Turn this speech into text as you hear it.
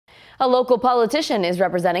A local politician is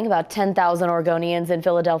representing about 10,000 Oregonians in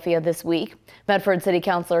Philadelphia this week. Medford City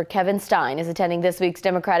Councilor Kevin Stein is attending this week's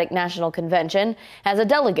Democratic National Convention as a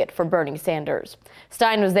delegate for Bernie Sanders.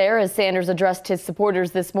 Stein was there as Sanders addressed his supporters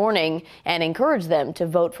this morning and encouraged them to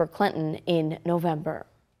vote for Clinton in November.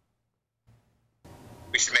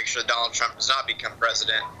 We should make sure that Donald Trump does not become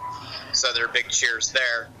president. So there are big cheers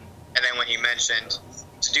there. And then when he mentioned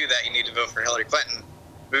to do that, you need to vote for Hillary Clinton,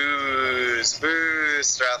 boos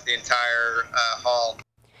throughout the entire hall.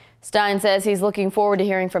 Stein says he's looking forward to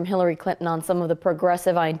hearing from Hillary Clinton on some of the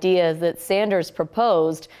progressive ideas that Sanders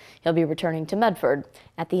proposed. He'll be returning to Medford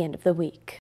at the end of the week.